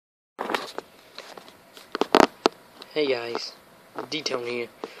Hey guys, D-Town here.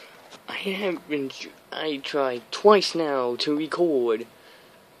 I tried twice now to record,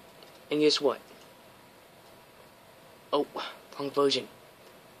 and guess what? Oh, wrong version.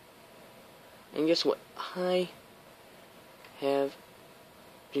 And guess what? I have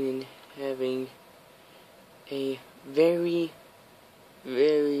been having a very,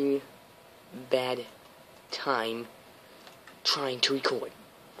 very bad time trying to record.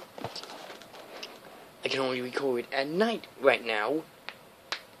 I can only record at night right now,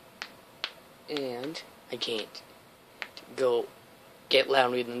 and I can't go get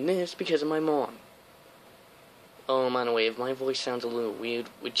louder than this because of my mom. By the way, if my voice sounds a little weird,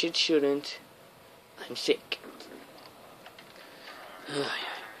 which it shouldn't, I'm sick.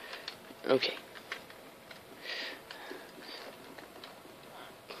 Okay.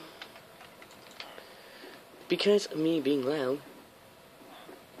 Because of me being loud,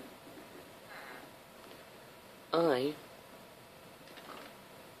 I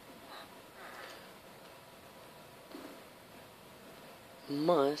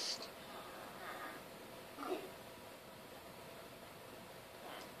must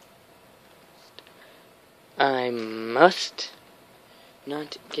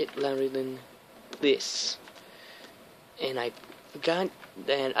not get louder than this. And I forgot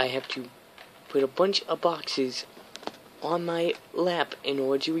that I have to put a bunch of boxes on my lap in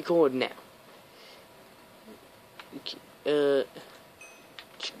order to record now.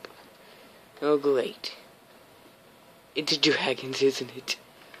 Oh great. It's dragons, isn't it?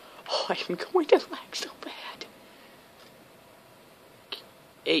 Oh, I'm going to lag so bad.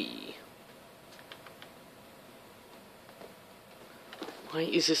 Hey. Why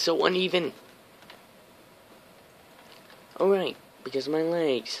is this so uneven? Alright, because of my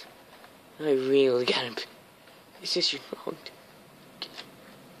legs. I really gotta... Is this your wrong?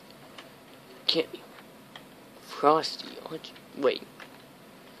 Can't be. Frosty. Wait.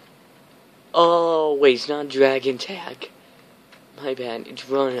 Oh, wait, it's not Dragon Tag. My bad, it's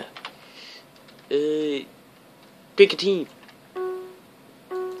Runner. Pick a team.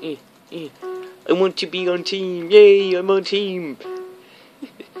 I want to be on team. Yay, I'm on team.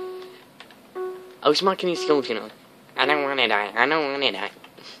 I was marking his skeleton on. I don't want to die. I don't want to die.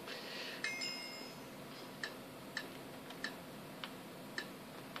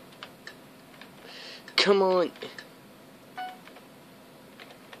 Come on.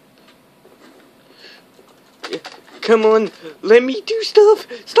 Come on, let me do stuff.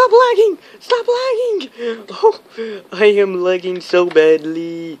 Stop lagging. Stop lagging. Oh, I am lagging so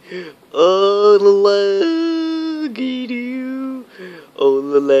badly. Oh, the laggy do. Oh,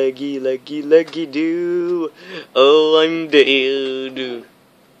 the laggy do. Oh, I'm dead.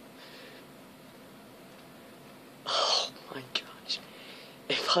 Oh my gosh.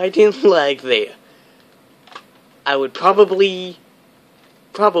 If I didn't lag there, I would probably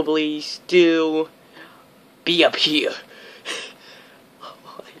still be up here.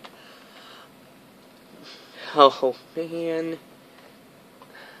 Oh man.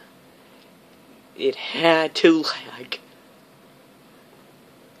 It had to lag.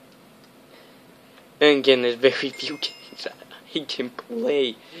 And again, there's very few games I can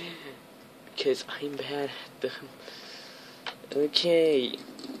play because I'm bad at them. Okay.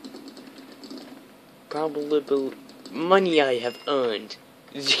 Probable money I have earned.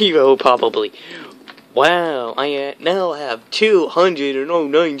 0 probably. Wow, I now have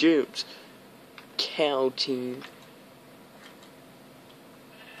 209 gems. Cow team.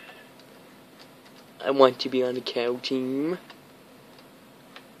 I want to be on the cow team.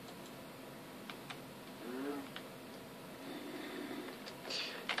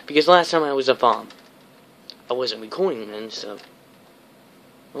 Because last time I was a farm, I wasn't recording then, so.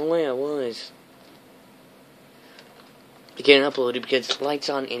 Oh wait, I was. I can't upload it because the lights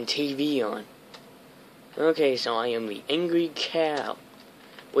on and TV on. Okay, so I am the angry cow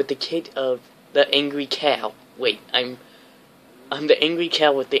with the kit of the angry cow. Wait, I'm the angry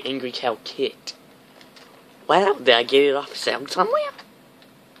cow with the angry cow kit. Wow, did I get it off sound somewhere?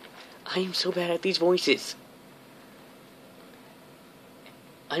 I am so bad at these voices.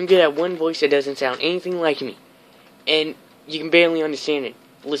 I'm good at one voice that doesn't sound anything like me, and you can barely understand it.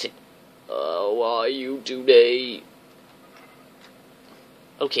 Listen. How are you today?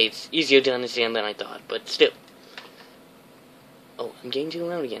 Okay, it's easier to understand than I thought, but still. Oh, I'm getting too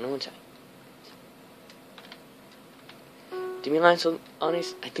loud again, aren't I? To be honest,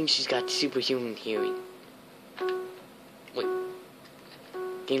 I think she's got superhuman hearing. Wait.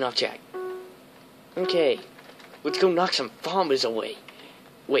 Getting off track. Okay. Let's go knock some farmers away.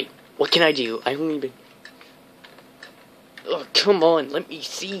 Wait, what can I do? I haven't even... Oh, come on, let me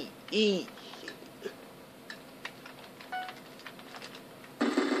see.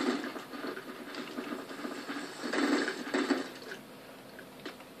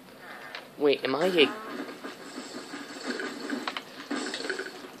 Wait, am I a...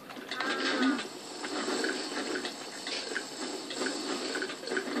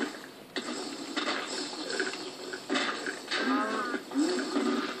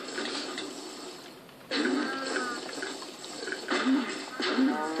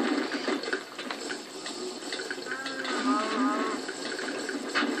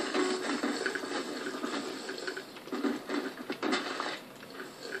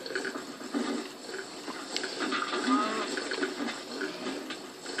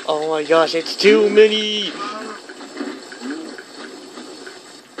 Oh my gosh, it's too many!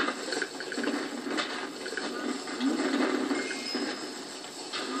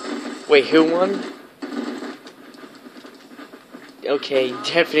 Wait, who won? Okay,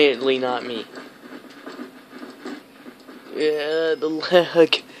 definitely not me. The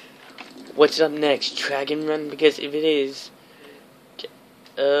lag. What's up next? Dragon Run? Because if it is...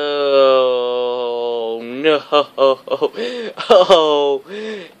 Oh, no. Oh,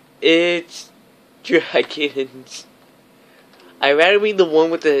 it's dragons. I'd rather be the one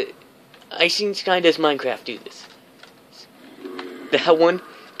with the... I seen Sky Does Minecraft do this. That one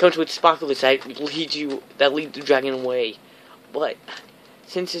comes with sparklers that lead the dragon away. But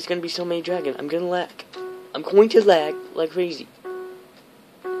since there's gonna be so many dragons, I'm gonna lag. I'm going to lag like crazy.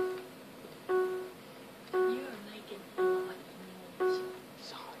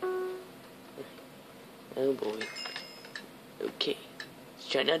 Sorry. Oh boy. Okay. Let's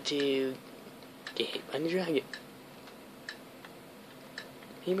try not to get hit by the dragon.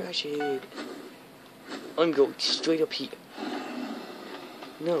 Maybe I should. I'm going straight up here.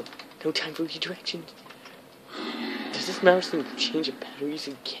 No time for redirection. Does this mouse thing change the batteries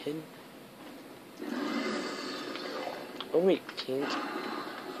again? Oh wait, can't.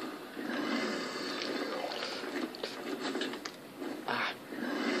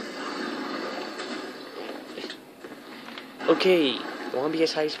 Okay, I want to be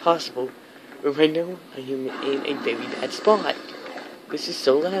as high as possible, but right now I am in a very bad spot. This is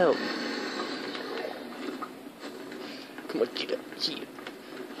so loud. Come on, get up here.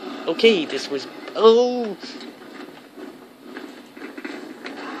 Okay, this was... Oh!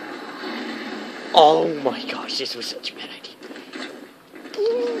 Oh my gosh, this was such a bad idea.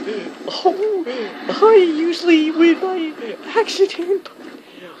 Oh, I usually win by accident.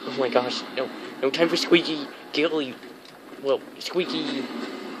 Oh my gosh, no time for squeaky, girly, well, squeaky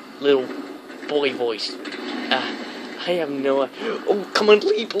little boy voice. I have no... Oh, come on,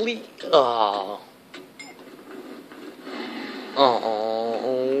 leap. Oh.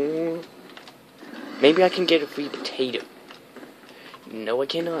 Oh. Maybe I can get a free potato. No, I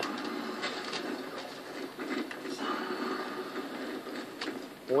cannot.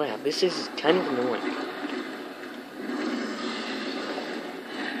 Wow, this is kind of annoying.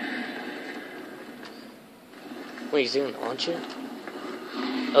 Wait, is there an launcher?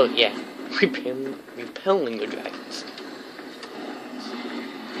 Oh, yeah. Repelling the dragons.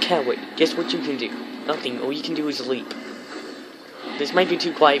 Coward, guess what you can do? Nothing. All you can do is leap. This might be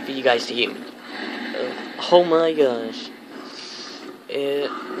too quiet for you guys to hear me. Oh my gosh.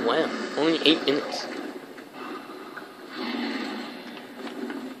 Wow. Only 8 minutes.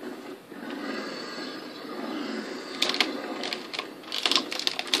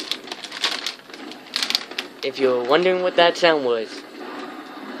 If you're wondering what that sound was,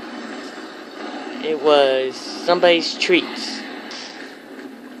 it was somebody's treats.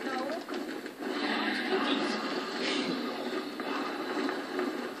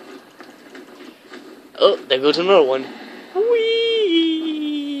 Oh, there goes another one.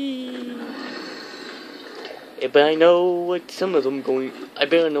 Whee! Yeah, but I know what some of them going. I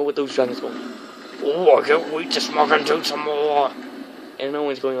better know what those dragons going. Oh, I can't wait to smoke and do some more. And no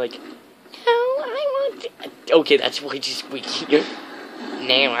one's going like, no, I want to. Okay, that's way too squeaky.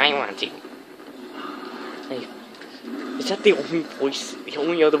 No, I want to. Hey, is that the only voice? The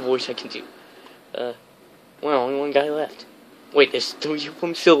only other voice I can do? Well, only one guy left. Wait, there's 3 of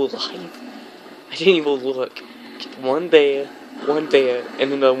them still alive? I didn't even look. One there,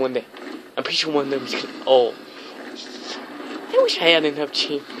 and another one there. I'm pretty sure one of them is gonna... Oh. I wish I had enough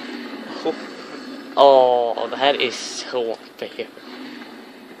cheap. Oh, that is so unfair.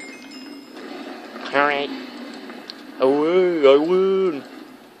 Alright. I win.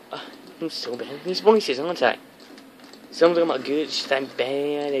 I'm so bad at these voices, aren't I? Some of them are good, it's just I'm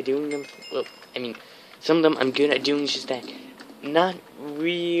bad at doing them. Well, I mean, some of them I'm good at doing, it's just that not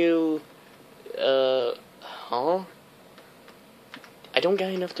real... Huh? I don't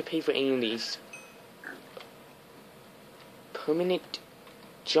got enough to pay for any of these. Permanent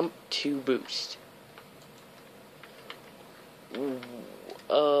jump to boost.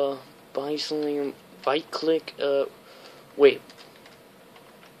 Buy slam, right click, wait.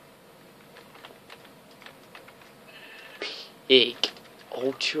 Pig.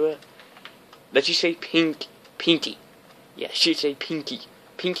 Ultra. Let's just say Pinky. Yeah, I should say Pinky.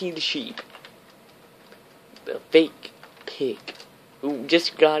 Pinky the sheep. The fake pig. Who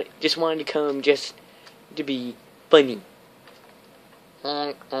just wanted to come just to be funny.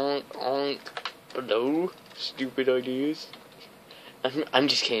 Honk, honk, honk. Hello? Stupid ideas. I'm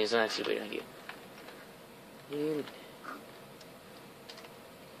just kidding, it's not a stupid idea.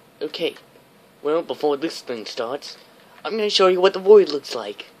 Okay. Well, before this thing starts, I'm gonna show you what the void looks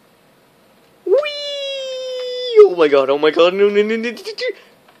like. Whee! Oh my god, no.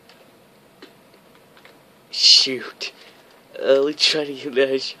 Shoot. Let's try to get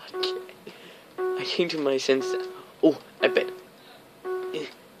that shot. I came to my senses. Oh, I bet.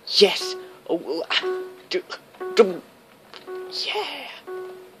 Yes! Yeah!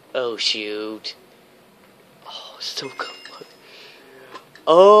 Oh, shoot. Oh, so close.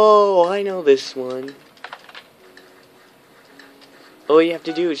 Oh, I know this one. All you have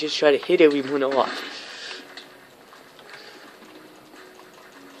to do is just try to hit everyone off.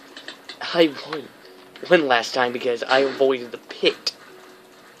 I won last time because I avoided the pit.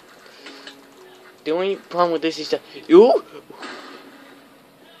 The only problem with this is that... Ooh!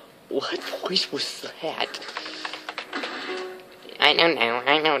 What voice was that? I don't know.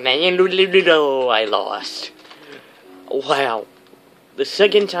 I lost. Wow. The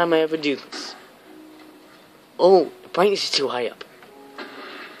second time I ever do this. Oh, the brightness is too high up.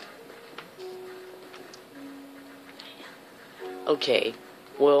 Okay.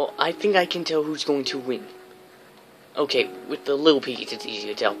 Well, I think I can tell who's going to win. Okay, with the little piggies, it's easy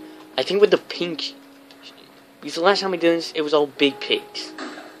to tell. I think with the pink... Because the last time I did this, it was all big pigs.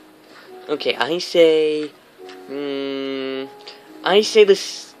 Okay, I say the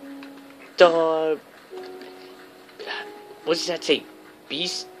star... What does that say?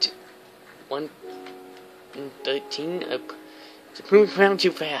 Beast 113? It's moving around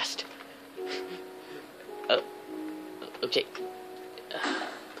too fast. Okay.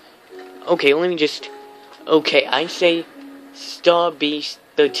 Okay, let me just... Okay, I say Star Beast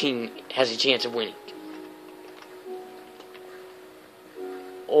 13 has a chance of winning.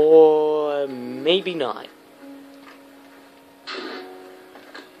 Or maybe not.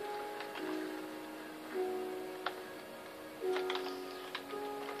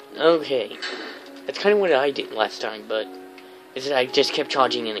 Okay. That's kind of what I did last time, but I just kept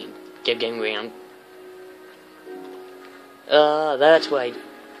charging and it kept getting around. That's what I did.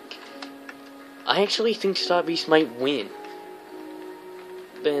 I actually think Star Beast might win.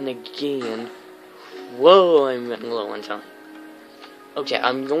 Then again... Whoa, I'm running low on time. Okay,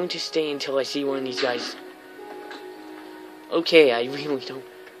 I'm going to stay until I see one of these guys. Okay, I really don't...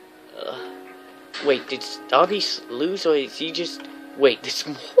 wait, did Star Beast lose, or is he just... Wait, this...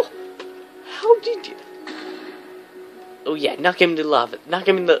 How did you... Oh yeah, knock him to lava. Knock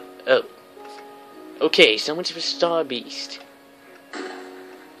him in the... Oh. Okay, so much for Star Beast.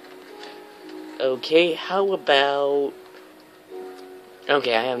 Okay, how about...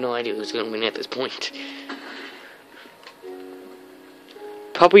 Okay, I have no idea who's going to win at this point.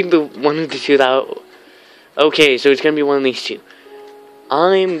 Probably the one of the two that... Okay, so it's going to be one of these two.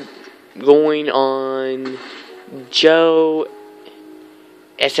 I'm going on Joe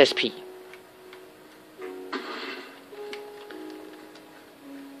SSP.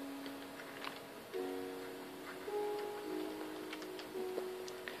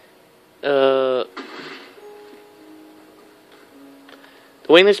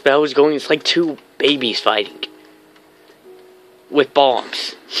 The way this battle is going, it's like two babies fighting. With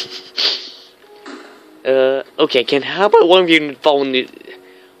bombs. Okay, how about one of you fall in the...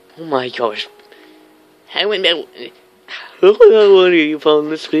 Oh my gosh. How about one of you fall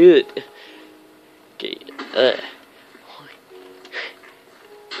in the spit? Okay,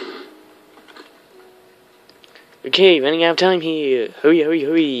 Okay, running out of time here.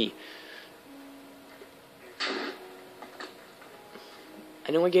 Hurry.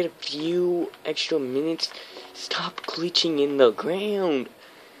 I know I get a few extra minutes. Stop glitching in the ground.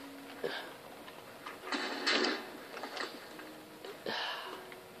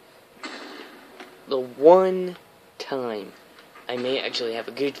 The one time I may actually have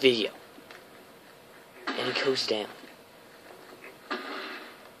a good video. And it goes down.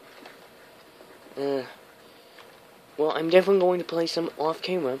 Well, I'm definitely going to play some off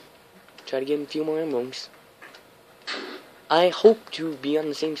camera. Try to get a few more emeralds. I hope to be on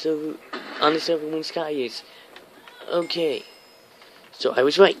the same server, when Sky is. Okay. So I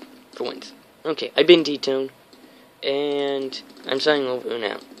was right, for once. Okay, I've been T-Tone, and I'm signing over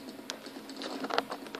now.